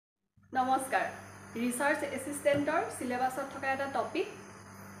নমস্কাৰ ৰিসাৰ্চ এসিস্টেন্টৰ সিলেবাছত থকা এটা টপিক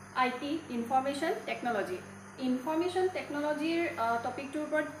আইটি ইনফৰমেশন টেকনলজি টেকনলজিৰ টপিকটোৰ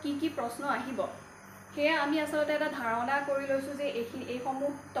ওপৰত কি প্ৰশ্ন আহিব সেয়া আমি আসলতে এটা ধাৰণা কৰি লৈছো যে এই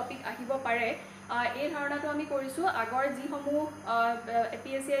সমূহ টপিক আহিব পাৰে এই ধাৰণাটো আমি কৰিছো আগৰ যি সমূহ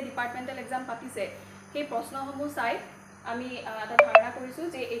এপিএসসি ডিপাৰ্টমেন্টাল এক্সাম পাতিছে সেই প্ৰশ্নসমূহ চাই আমি এটা ধাৰণা কৰিছো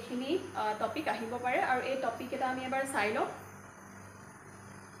যে এইখিনি টপিক আহিব পাৰে আৰু এই টপিক এটা আমি এবাৰ চাই লওঁ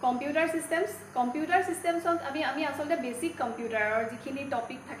Computer systems আমি আসলে বেসিক কম্পিউটাৰৰ যিখিনি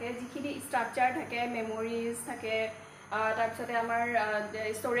টপিক থাকে যিখিনি স্ট্ৰাকচাৰ থাকে মেমৰিজ থাকে তাৰ পিছতে আমাৰ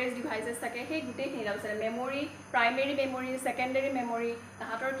ষ্টৰেজ ডিভাইসেস থাকে সেই গুটেইখিনি আছে memory primary memory secondary memory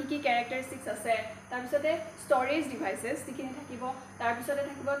তাহাতৰ কি ক্যাৰেক্টাৰিষ্টিক্স আছে তাৰ পিছতে ষ্টৰেজ ডিভাইসেস যিখিনি থাকিব তাৰ পিছতে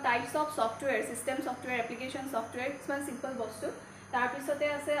থাকিব types of software system software application software কিছুমান সিম্পল বস্তু তাৰ পিছতে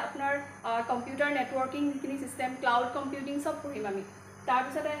আছে আপোনাৰ কম্পিউটাৰ নেটৱৰ্কিং যিখিনি সিস্টেম ক্লাউড কম্পিউটিং সব পঢ়িম আমি তাৰ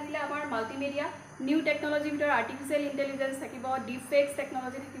পিছতে আহিলে আমাৰ মাল্টিমিডিয়া নিউ টেকনলজি ভিতৰত আৰ্টিফিশিয়াল ইন্টেলিজেন্স থাকিব ডিপ ফেক্স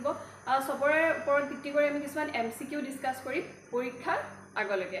টেকনলজি থাকিব সবৰে ওপৰত ভিত্তি কৰি আমি কিছুমান এমসিকিউ ডিসকাস কৰিম পৰীক্ষা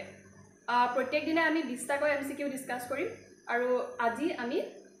আগলৈকে প্ৰত্যেক দিনে আমি 20টা কৈ এমসিকিউ ডিসকাস কৰিম আৰু আজি আমি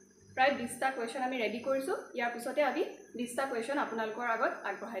প্ৰায় 20টা কোৱেশ্চন আমি ৰেডি কৰিছো ইয়াৰ পিছতে আমি 20টা কোৱেশ্চন আপোনালোকৰ আগত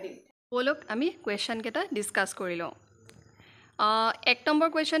আগবঢ়াই দিম বলক আমি কোৱেশ্চন কেটা ডিসকাস কৰি লওঁ এক নম্বৰ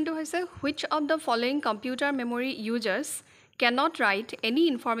কোৱেশ্চনটো হৈছে which of the following computer memory users cannot write any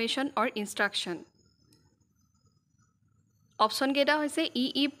information or instruction. Option কেটা হৈছে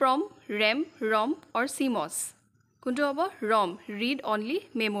EEPROM, RAM, ROM or CMOS. কোনটো হ'ব ROM, read only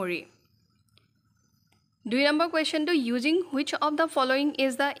memory. 2 number question to using which of the following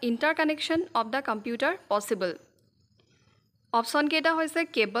is the interconnection of the computer possible. Option কেটা হৈছে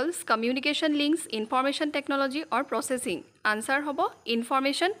cables, communication links, information technology or processing. Answer হ'ব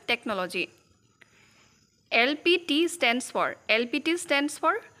information technology. LPT stands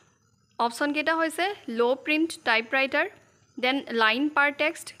for option কেটা হৈছে low print typewriter then line per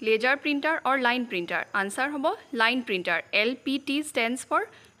text laser printer or line printer answer হ'ব line printer LPT stands for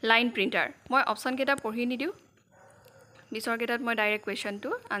line printer মই option কেটা পঢ়ি নিদিও বিচৰ কেটাত মই direct question two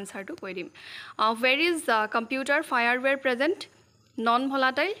answer two কৈ দিম where is computer fireware present non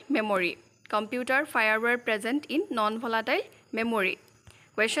volatile memory computer fireware present in non volatile memory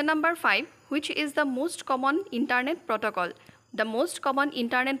question number 5 which is the most common internet protocol the most common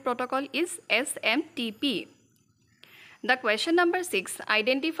internet protocol is SMTP the question number 6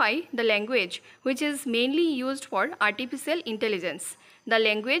 identify the language which is mainly used for artificial intelligence the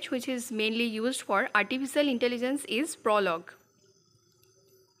language which is mainly used for artificial intelligence is Prolog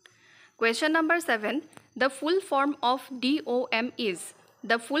question number 7 the full form of DOM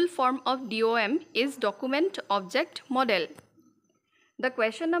is document object model the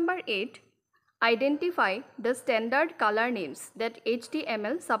question number 8 identify the standard color names that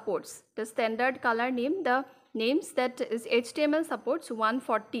HTML supports the standard color name the names that is HTML supports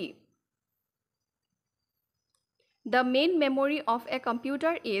 140 the main memory of a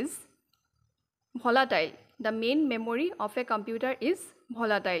computer is volatile the main memory of a computer is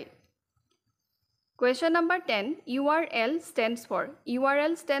volatile question number 10 URL stands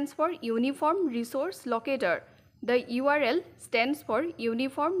for uniform resource locator the URL stands for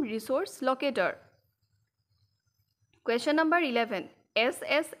uniform resource locator question number 11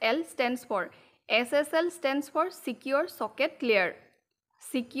 SSL stands for secure socket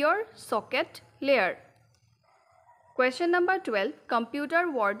layer question number 12 computer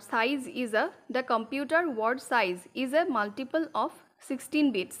word size is a multiple of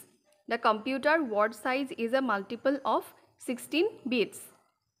 16 bits the computer word size is a multiple of 16 bits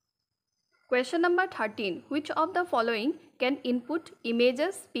question number 13 which of the following can input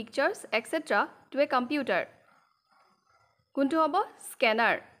images pictures etc to a computer কোনটো হ'ব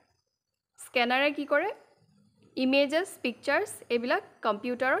স্ক্যানাৰে কি কৰে images পিকচাৰ্স এবিলাক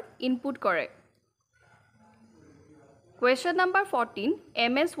কম্পিউটাৰত input কৰে question number 14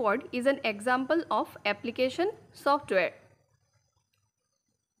 MS Word is an example of application software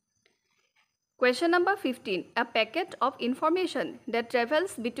question number 15 a packet of information that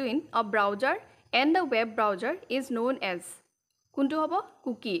travels between a browser and the web browser is known as কোনটো হ'ব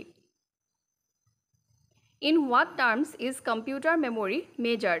cookie in what terms is computer memory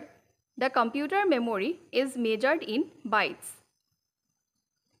measured the computer memory is measured in bytes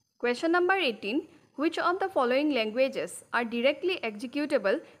question number 18 which of the following languages are directly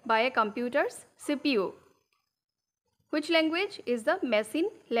executable by a computer's CPU which language is the machine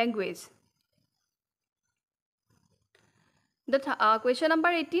language the question number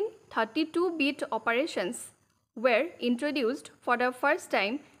 18 32-bit operations were introduced for the first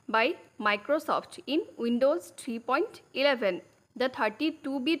time by Microsoft in Windows 3.11 The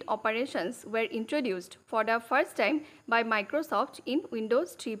 32-bit operations were introduced for the first time by Microsoft in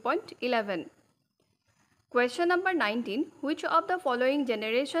Windows 3.11. Question number 19. Which of the following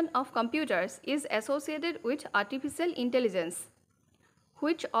generation of computers is associated with artificial intelligence?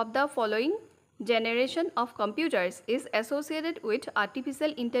 Which of the following generation of computers is associated with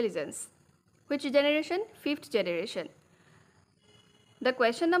artificial intelligence? Which generation? 5th generation. The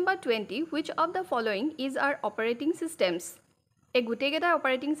question number 20. Which of the following is our operating systems? এই গোটেইকেইটা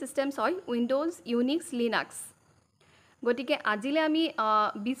operating systems হয় Windows, Unix, Linux. গতিকে আজিলৈ আমি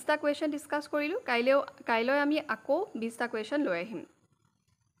 20টা question discuss কৰিলোঁ। কাইলৈ আমি আকৌ 20টা কুৱেশ্যন লৈ আহিম।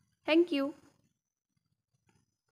 Thank U.